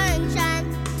want sunshine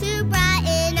to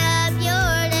brighten up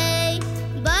your day,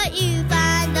 but you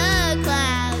find the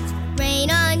clouds rain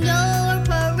on your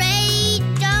parade.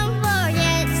 Don't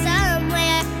forget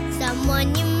somewhere,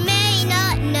 someone you may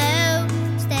not know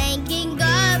is thanking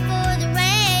God for the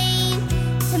rain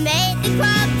to make the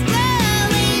crops grow.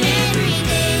 In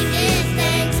everything give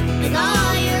thanks, with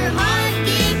all your heart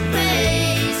give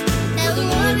praise. Now the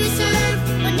Lord we serve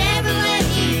will never let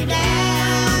you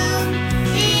down.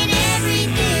 In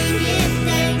everything give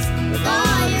thanks, with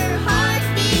all your heart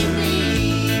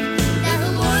believe that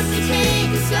the Lord can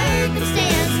take a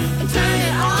circumstance and turn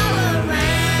it all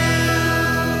around.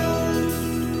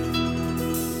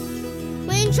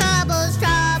 When troubles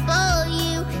trouble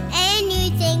you and you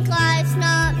think life's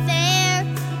not fair,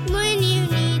 when you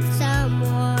need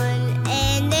someone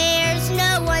and there's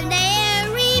no one there,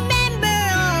 remember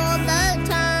all the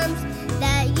times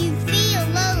that you feel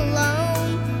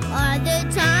alone are the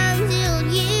times He'll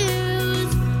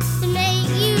use to make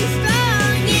you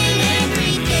strong. In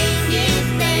everything give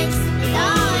thanks, with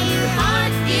all your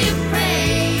heart give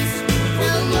praise. For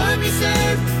the Lord we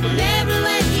serve will never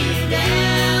let you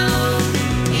down.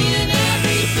 In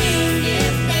everything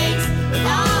give thanks, with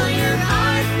all your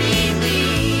heart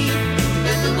believe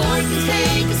that the Lord can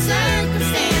take a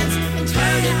circumstance and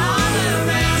turn it all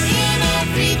around. In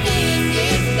everything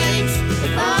give thanks,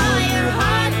 with all your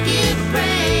heart give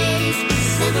praise.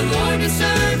 For the Lord we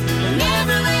serve will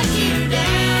never let you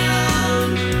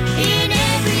down. In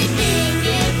everything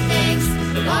give thanks,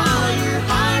 with all your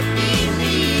heart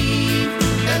believe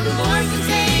that the Lord can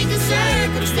take a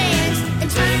circumstance and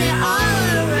turn it all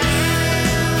around.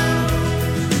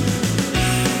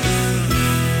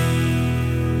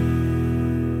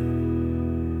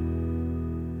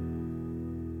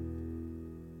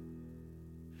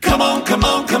 Come on, come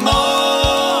on, come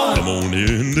on. Come on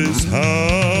in this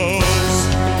house.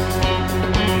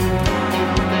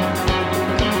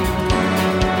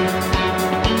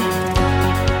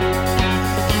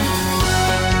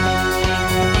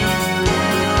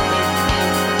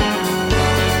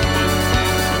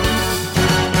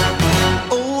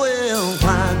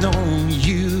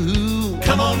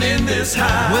 this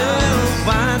house. Well,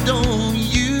 why don't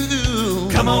you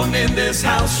come on in this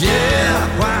house?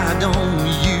 Yeah, why don't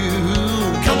you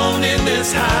come on in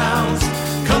this house?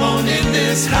 Come on in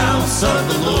this house of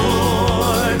the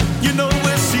Lord. You know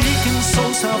we're seeking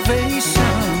soul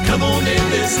salvation. Come on in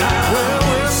this house. Well,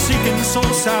 we're seeking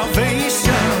soul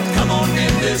salvation. Come on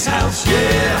in this house,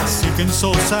 yeah. Seeking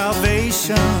soul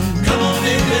salvation. Come on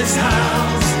in this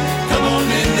house. Come on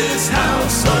in this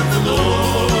house of the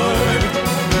Lord.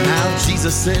 Now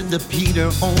Jesus said to Peter,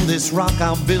 on this rock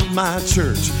I'll build my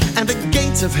church, and the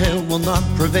gates of hell will not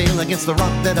prevail against the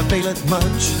rock that availeth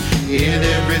much. In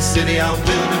every city I'll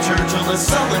build a church, on the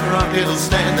solid rock it'll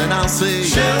stand, and I'll say,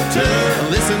 shelter.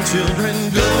 Listen children,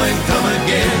 go and come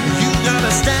again. You got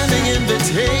a standing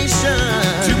invitation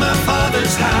to my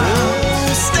Father's house.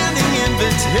 Oh, standing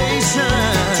invitation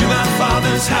to my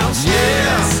Father's house.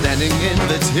 Yeah, standing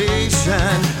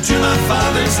invitation to my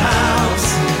Father's house.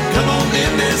 Come on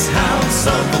in this house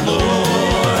of the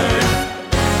Lord.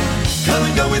 Come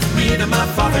and go with me to my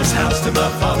Father's house, to my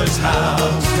Father's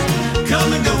house.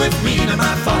 Come and go with me to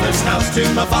my Father's house, to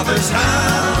my Father's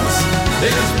house.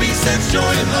 There's peace, there's joy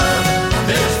and love.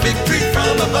 There's victory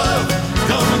from above.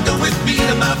 Come and go with me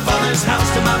to my Father's house,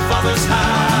 to my Father's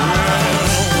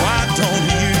house. Why don't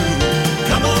you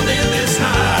come on in this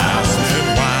house?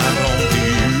 Why don't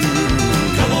you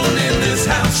come on in this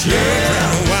house? Yeah.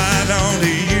 Why don't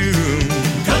you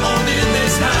come on in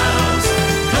this house?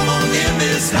 Come on in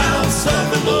this house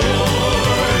of the Lord.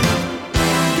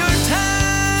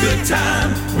 Good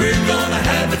time, we're gonna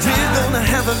have a time. We're gonna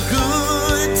have a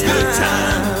good time. Good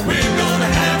time, we're gonna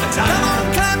have a time. Come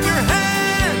on, clap your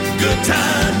hands. Good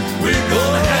time, we're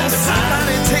gonna have a time.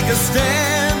 Somebody take a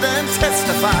stand and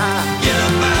testify. Get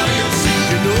up out, you'll see.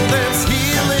 You know there's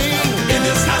healing in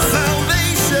this house.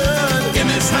 Salvation in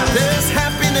this house. There's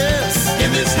happiness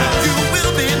in this house. You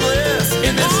will be blessed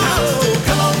in this house.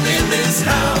 Come on in this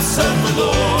house of the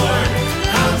Lord.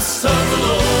 House of the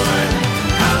Lord.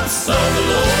 House of the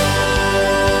Lord.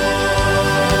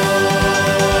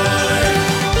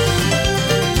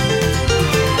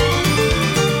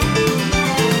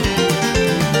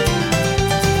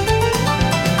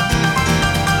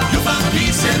 You'll find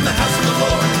peace in the house of the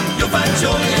Lord. You'll find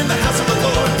joy in the house of the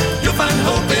Lord. You'll find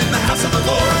hope in the house of the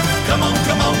Lord. Come on,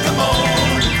 come on, come on.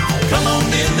 Come on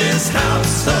in this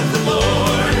house of the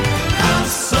Lord.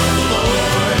 House of the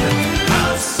Lord.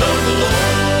 House of the Lord.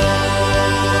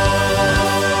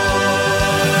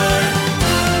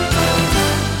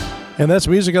 And that's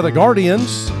music of the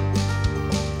Guardians.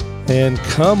 And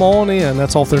Come On In.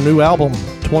 That's off their new album,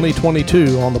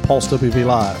 2022, on the Pulse WV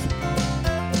Live.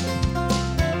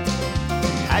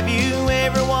 Have you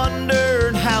ever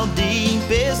wondered how deep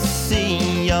is the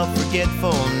sea of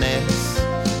forgetfulness?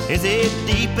 Is it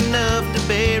deep enough to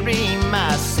bury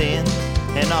my sin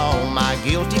and all my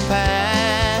guilty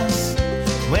past?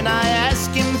 When I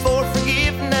ask him for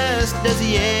forgiveness, does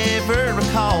he ever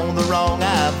recall the wrong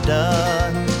I've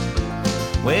done?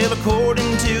 Well,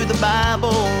 according to the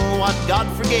Bible, what God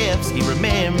forgives, he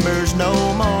remembers no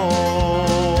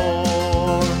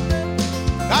more.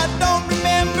 God don't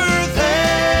remember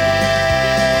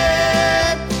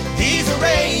that. He's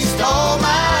erased all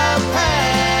my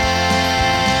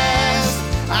past.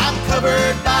 I'm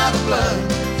covered by the blood,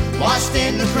 washed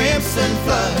in the crimson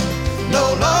flood,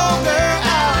 no longer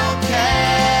outcast.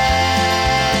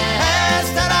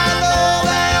 And I know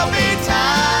there'll be times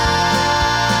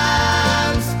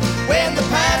when the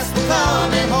past will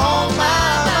come and haunt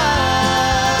my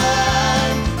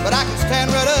mind. But I can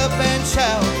stand right up and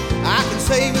shout, I can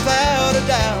say without a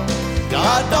doubt,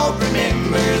 God don't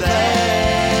remember that.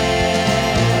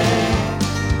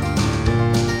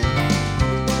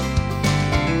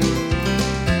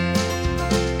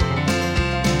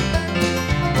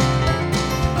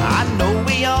 I know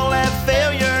we all have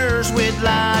failures we'd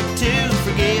like to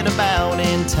forget about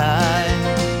in time.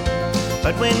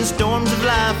 But when storms of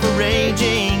life are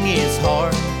raging, it's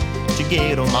hard to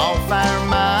get them off our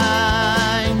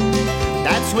mind.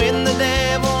 That's when the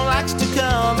devil likes to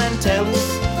come and tell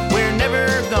us we're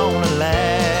never gonna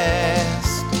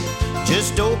last.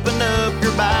 Just open up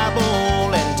your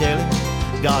Bible and tell him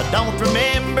God don't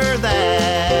remember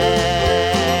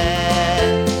that.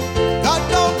 God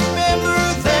don't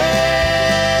remember that.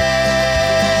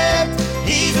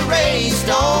 He's erased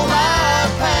all my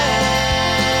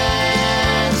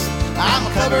past. I'm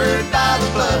covered by the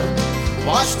blood,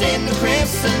 washed in the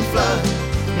crimson flood,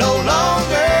 no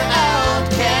longer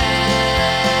outcast.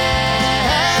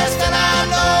 And I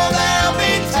know there'll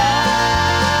be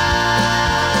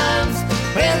times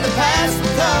when the past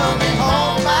will come and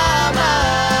haunt my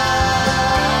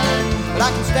mind. But I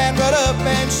can stand right up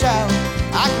and shout,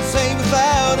 I can say with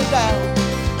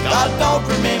God don't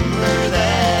remember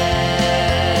that.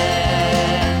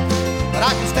 But I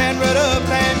can stand right up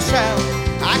and shout,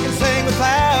 I can sing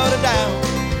without a doubt.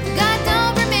 God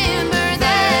don't remember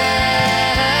that.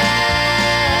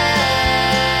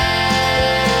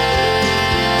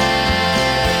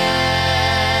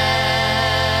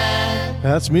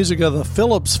 That's music of the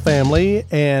Phillips family,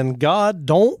 and God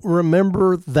don't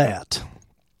remember that.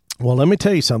 Well, let me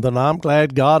tell you something. I'm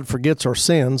glad God forgets our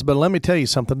sins, but let me tell you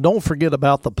something. Don't forget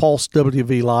about the Pulse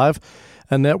WV Live,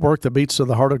 a network that beats to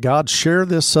the heart of God. Share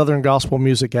this Southern gospel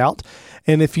music out.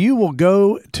 And if you will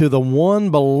go to the one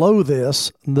below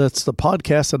this, that's the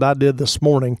podcast that I did this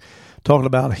morning, talking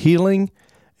about healing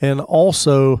and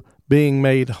also being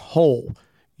made whole.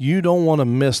 You don't want to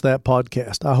miss that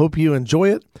podcast. I hope you enjoy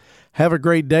it. Have a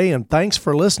great day, and thanks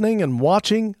for listening and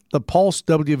watching the Pulse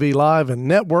WV Live and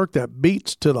network that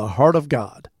beats to the heart of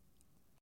God.